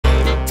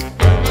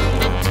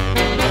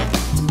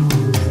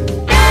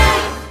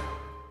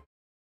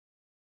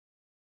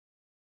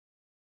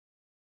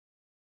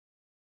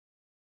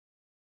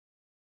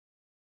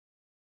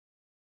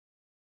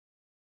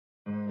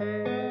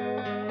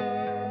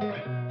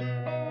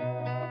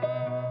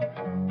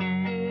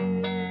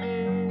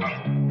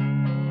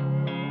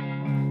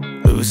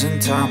Losing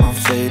time, I'm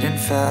fading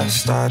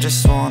fast. I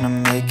just wanna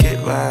make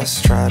it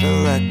last. Try to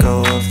let go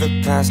of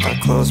the past. I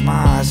close my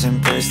eyes,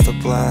 embrace the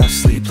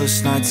blast.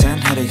 Sleepless nights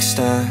and headaches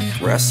stack.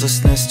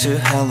 Restlessness to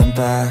hell and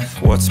back.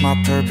 What's my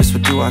purpose,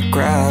 what do I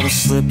grab? A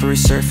slippery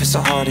surface,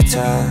 a heart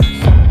attack.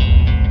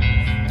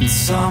 And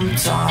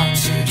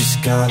sometimes you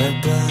just gotta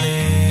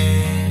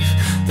believe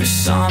there's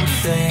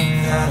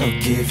something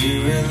that'll give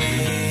you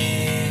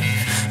relief.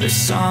 There's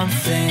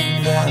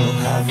something that'll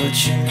have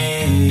what you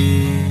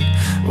need,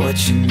 what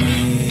you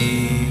need.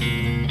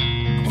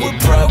 We're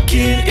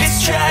broken,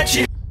 it's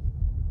tragic.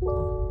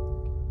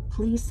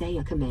 Please say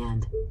a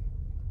command.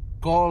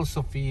 Call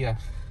Sophia,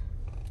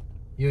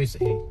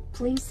 USA.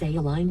 Please say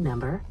a line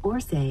number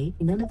or say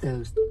none of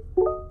those.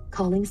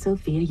 Calling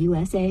Sophia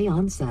USA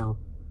on cell.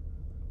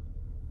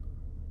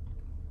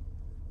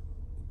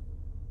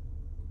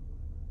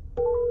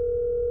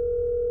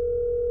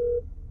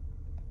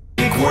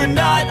 We're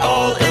not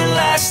all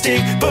elastic,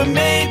 but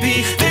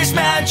maybe there's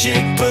magic.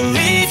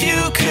 Believe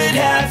you could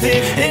have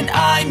it. And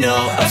I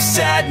know of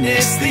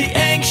sadness, the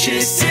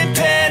anxious and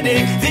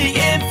panic, the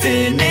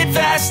infinite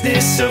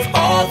vastness of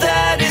all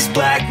that is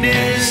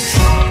blackness.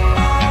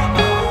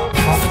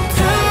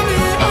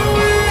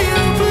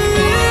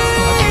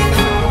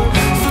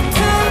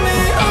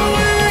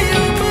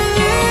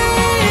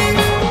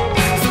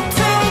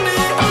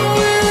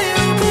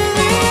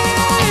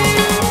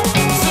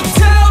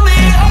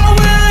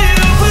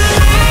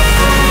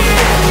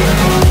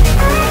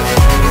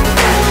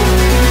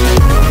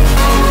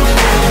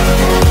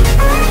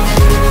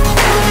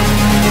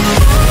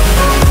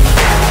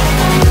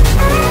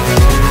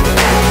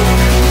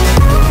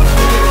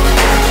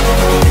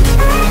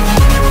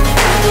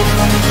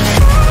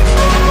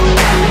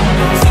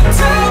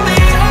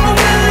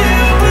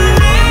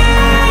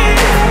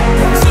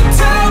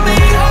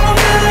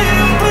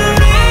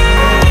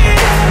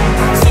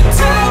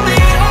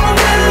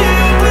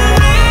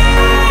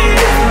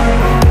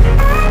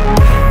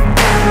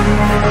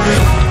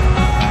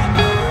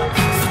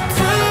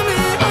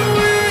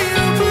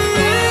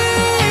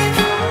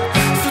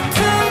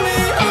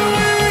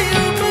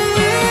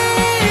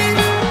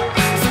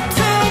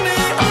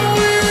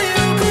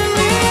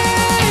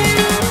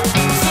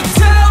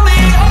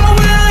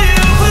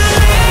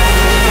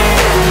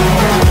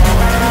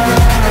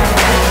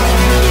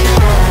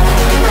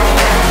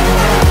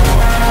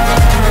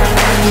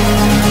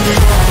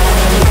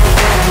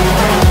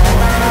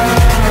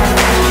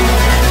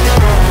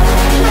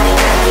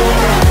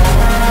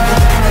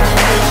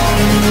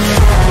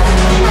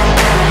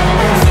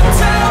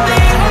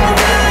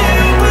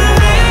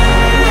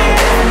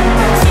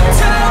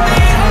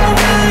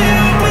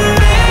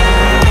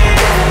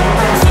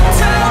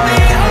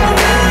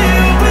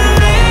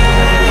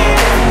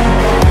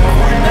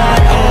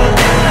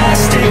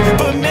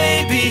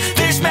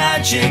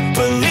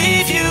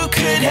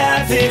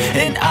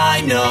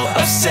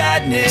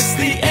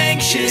 The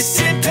anxious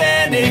and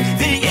panic,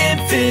 the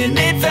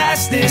infinite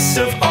vastness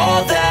of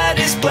all that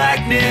is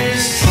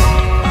blackness.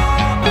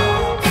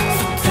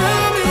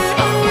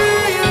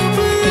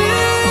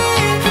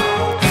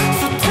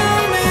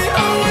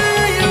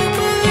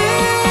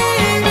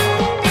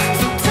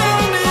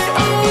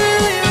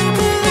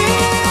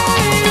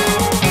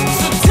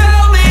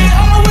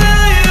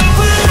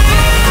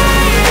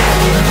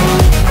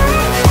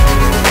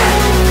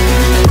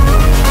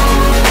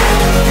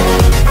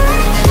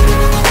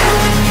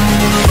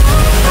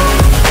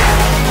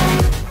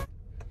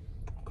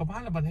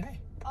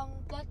 Ang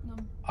platinum.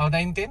 Oh,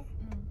 19?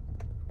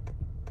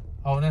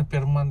 Oh, na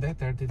per month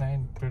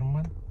 39 per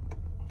month.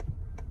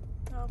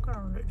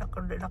 Karon di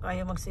na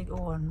kaya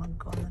magsiguan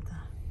magkuan na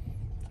ta.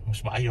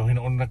 Mas maayo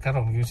hinoon na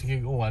karon yung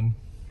sigiguan.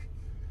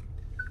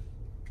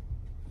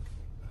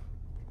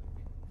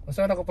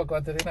 Asa na ko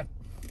pagkuan diri na?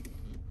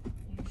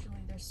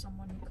 Usually there's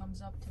someone who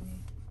comes up to me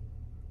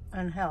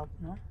and help,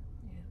 no?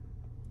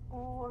 Yeah.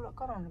 Oh, wala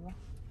karon ba?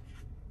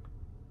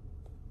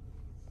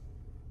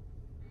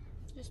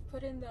 Just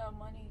put in the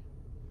money.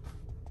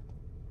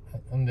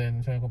 And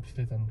then sa ko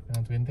pislitan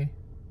kanang 20.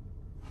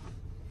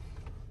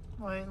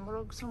 Wait,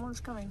 murag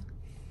someone's coming.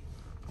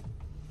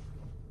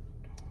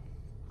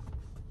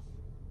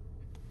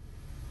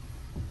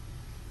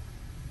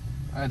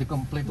 The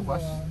complete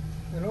was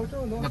the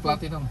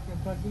platinum. The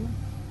platinum.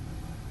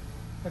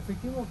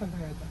 Efectivo o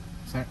tarjeta?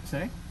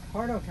 Sorry?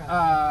 Card or cash?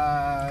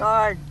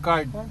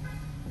 Card. Thank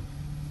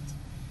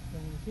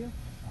you.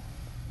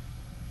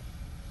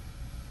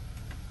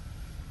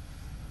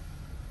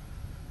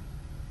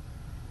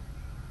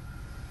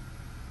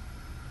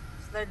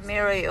 Slide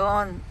mirror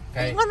on.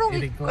 Kay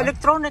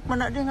Electronic man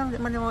na din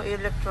man mo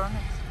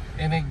electronics.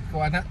 Inig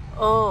ko ana?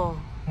 Oh.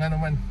 Nga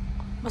naman.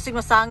 Masig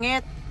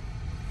masangit.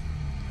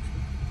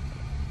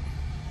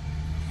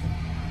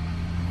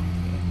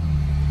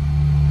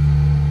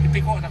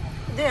 Ipiko na ko.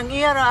 Di ang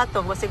iya ra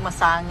ato masig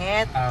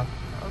masangit.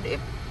 Di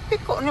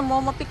piko ni mo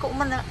mapiko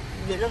man na.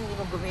 Di lang di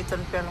mo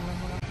gamiton pero mo.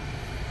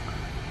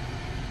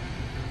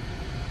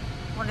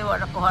 Muni wa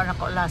nakuha na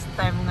ko last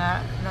time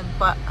nga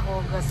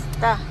nagpa-hugas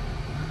ta.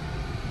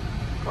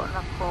 Ko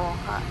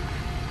nakuha.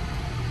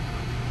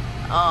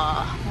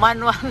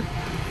 Manual.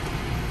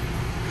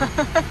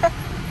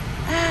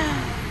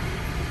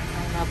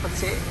 Dapat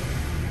si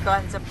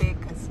kuan sa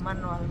pikas.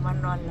 Manual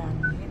lang.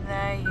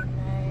 Hinay.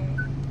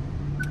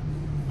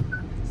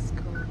 Let's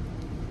go.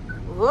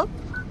 Whoop.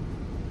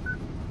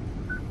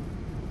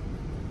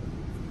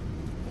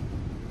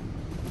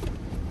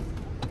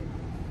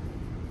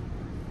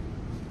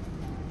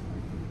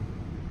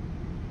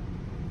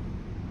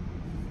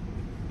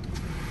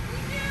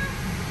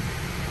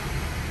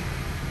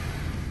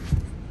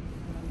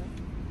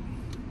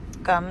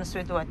 Comes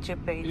with what you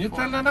paid for.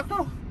 Neutral na anak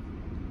no?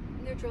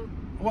 Neutral.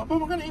 Wa pa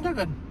magana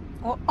inagan.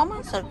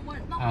 Aman sa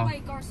Not my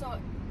car saw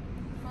it.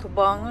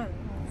 tubangan.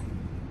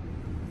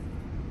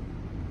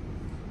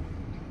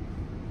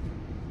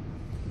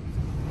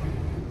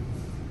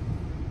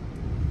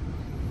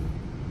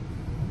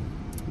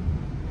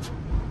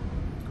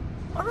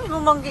 Ano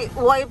yung manggi?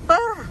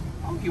 Wiper?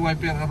 Ang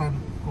i-wiper aron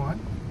kuan.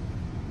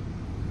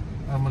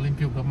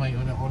 Malimpyo gamay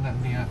una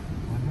niya.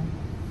 Ano?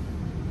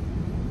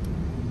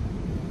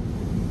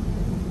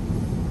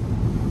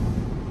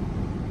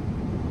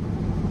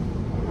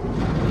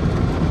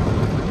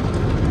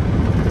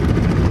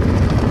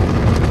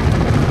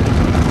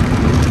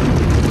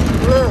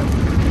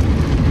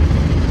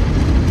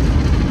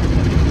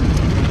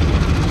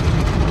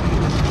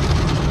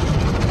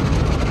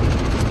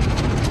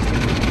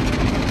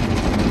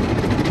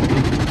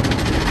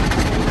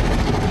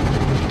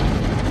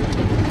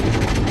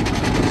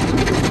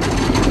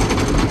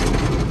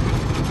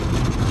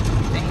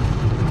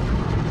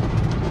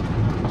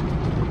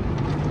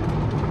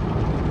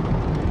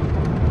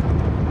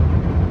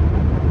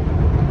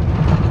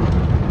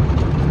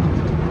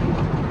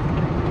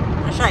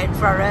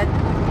 Infrared.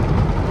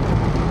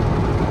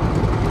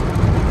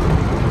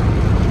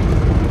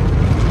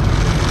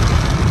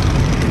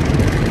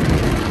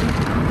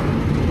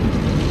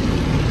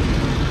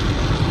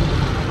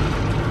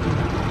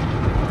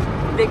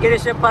 Hindi gini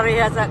siya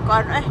pareha sa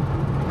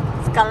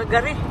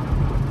Calgary.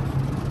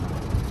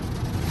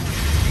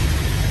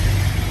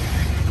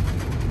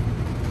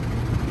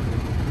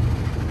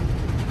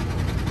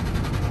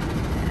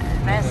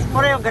 Nice.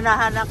 Puro yung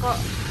ganahan ako.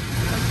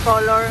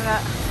 Color nga.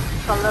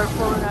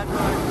 Colorful na ko.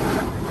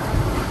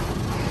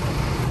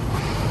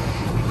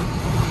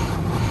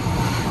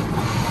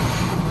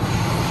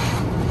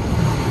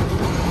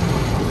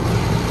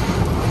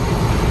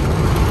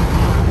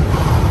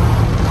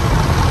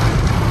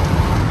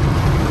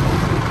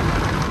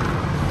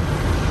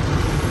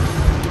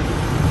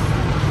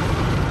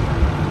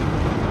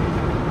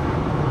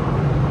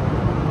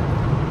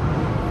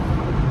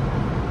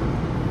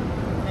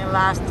 Yung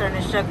last turn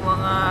is siya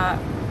mga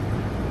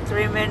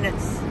 3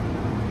 minutes.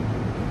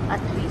 At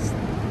least.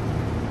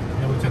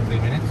 Yung 3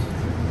 minutes?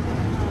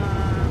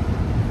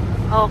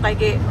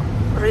 Okay,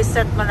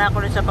 reset man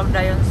ako na sa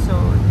pagdayon so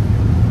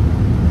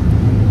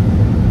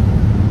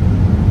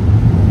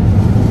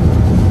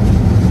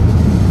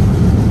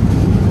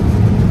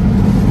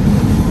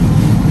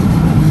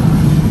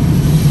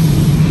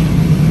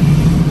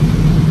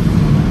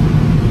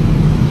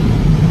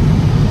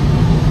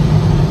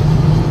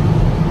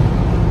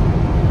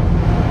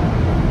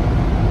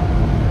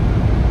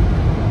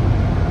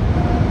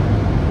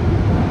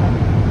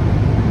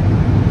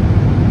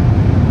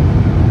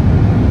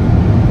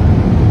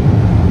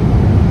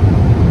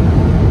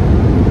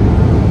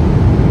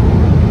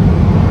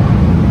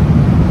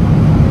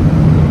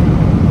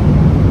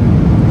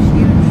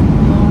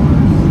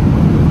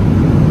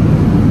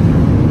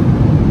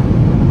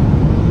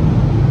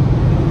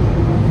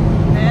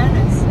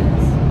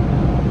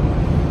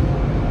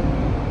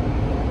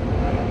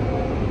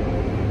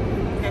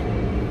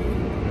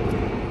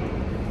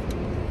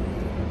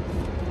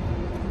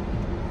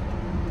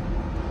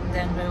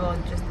then we will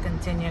just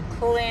continue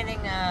cleaning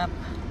up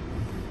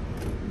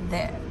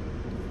there.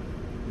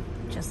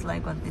 Just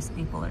like what these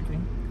people are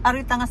doing.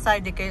 Arita nga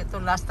side kayo to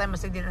last time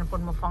masig din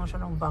po mo function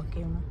ng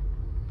vacuum.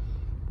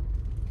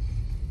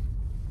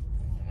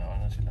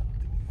 Ano sila?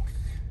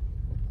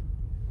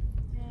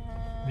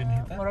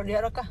 Dinhita? Mura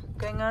diara ka.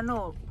 Kaya nga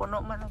no,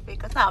 puno man ang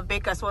pikas.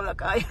 Pikas wala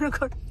ka. Ayun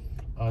ko.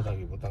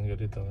 Lagi butang yun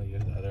dito.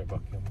 Yung other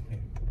vacuum.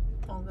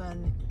 Oh,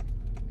 gani.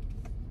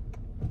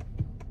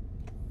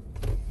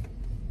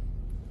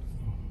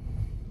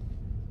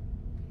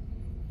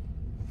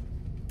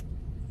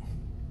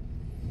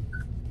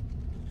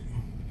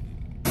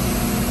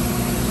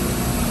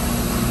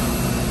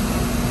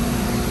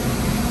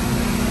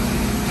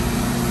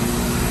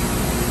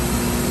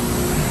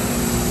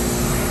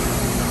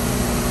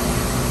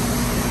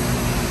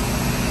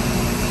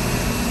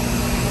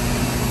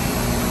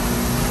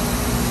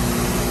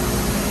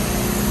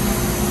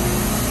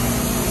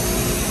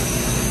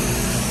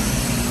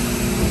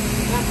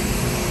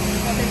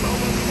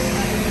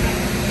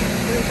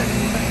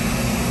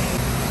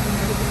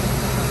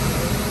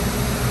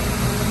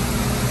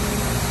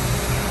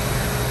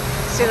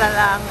 Sila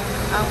lang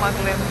ang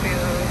maglimpyo.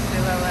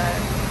 Sila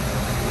lang.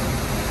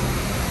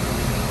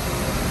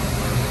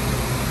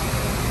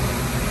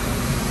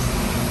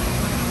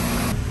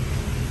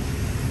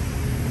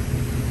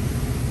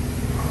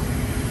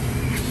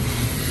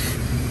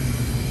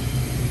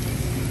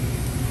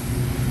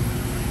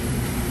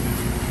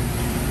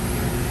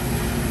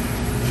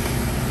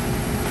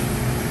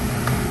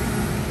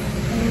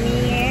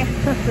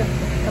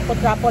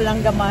 trapo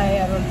lang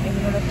gamay aron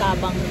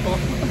tabang ko.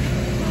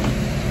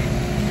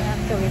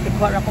 Actually,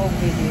 record ako og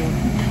video.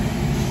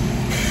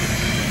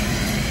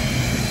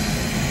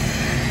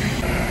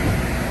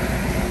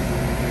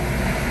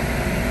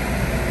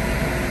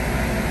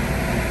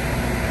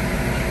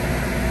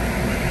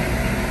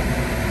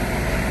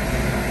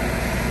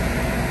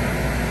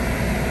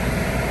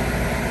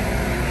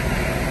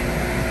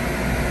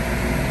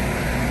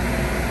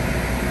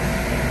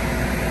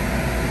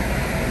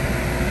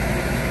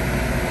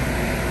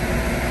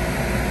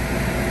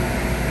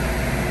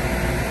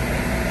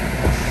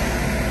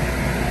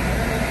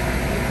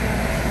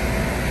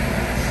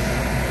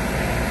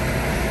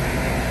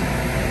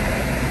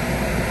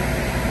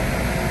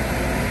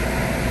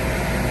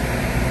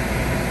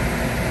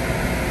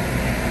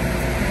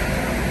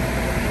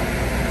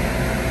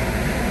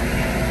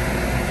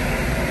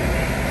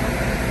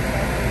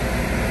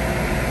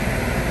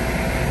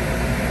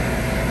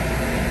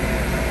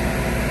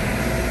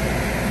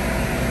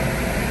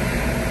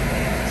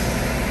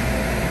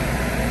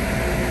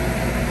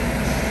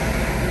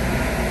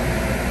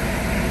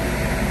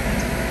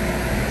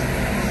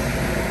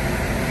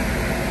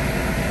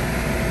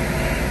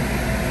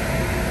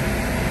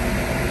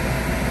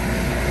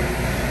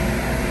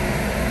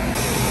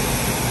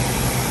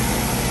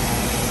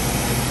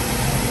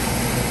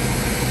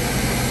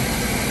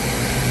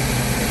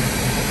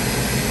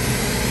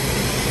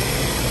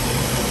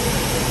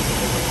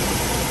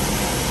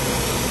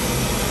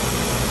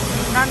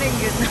 Naning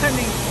yun,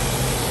 naning.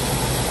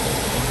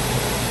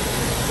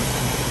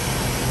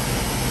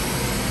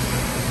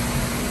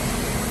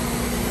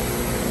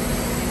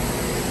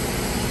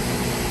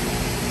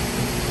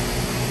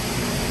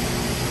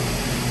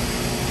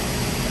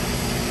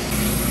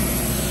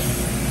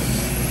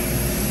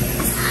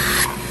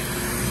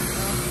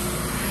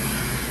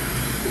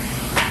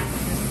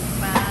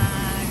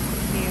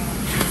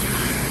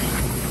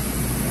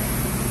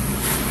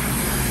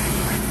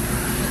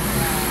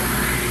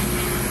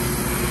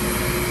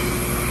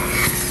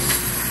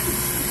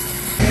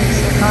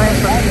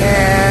 Coming from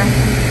here,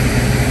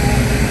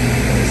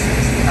 this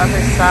is the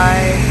other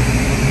side.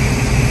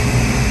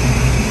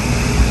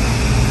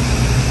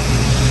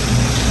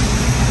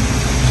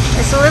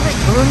 It's a little bit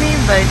gloomy,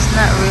 but it's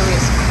not really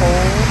as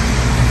cold.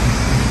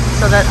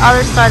 So that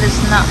other side is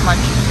not much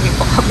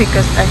people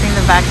because I think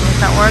the vacuum is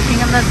not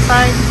working on that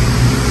side.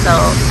 So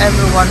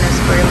everyone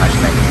is pretty much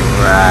like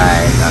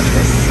right on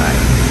this side.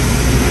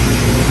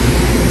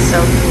 So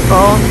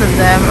both of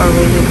them are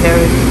really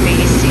very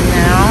busy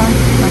now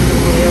on the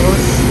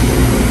wheels.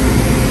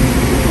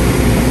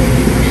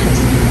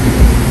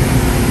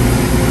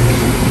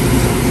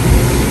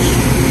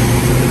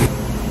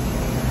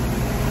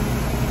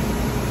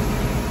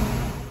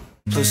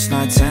 Sleepless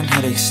nights and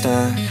headaches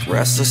stack,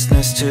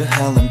 restlessness to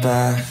hell and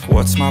back.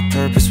 What's my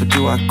purpose? What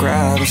do I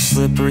grab? A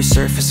slippery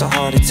surface, a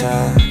heart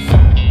attack.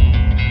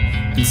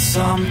 And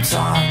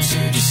sometimes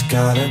you just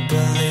gotta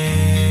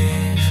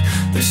believe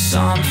there's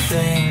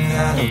something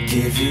that'll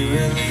give you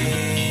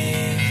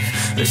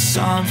relief. There's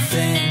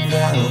something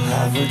that'll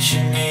have what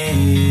you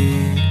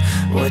need,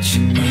 what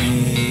you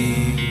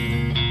need.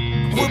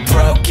 We're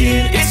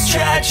broken, it's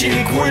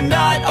tragic, we're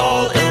not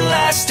all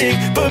elastic,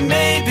 but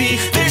maybe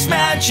there's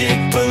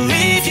magic,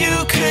 believe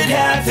you could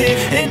have it.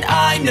 And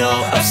I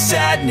know of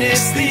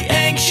sadness, the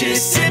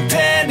anxious and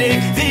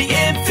panic, the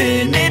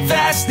infinite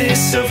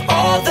vastness of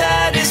all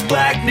that is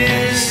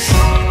blackness.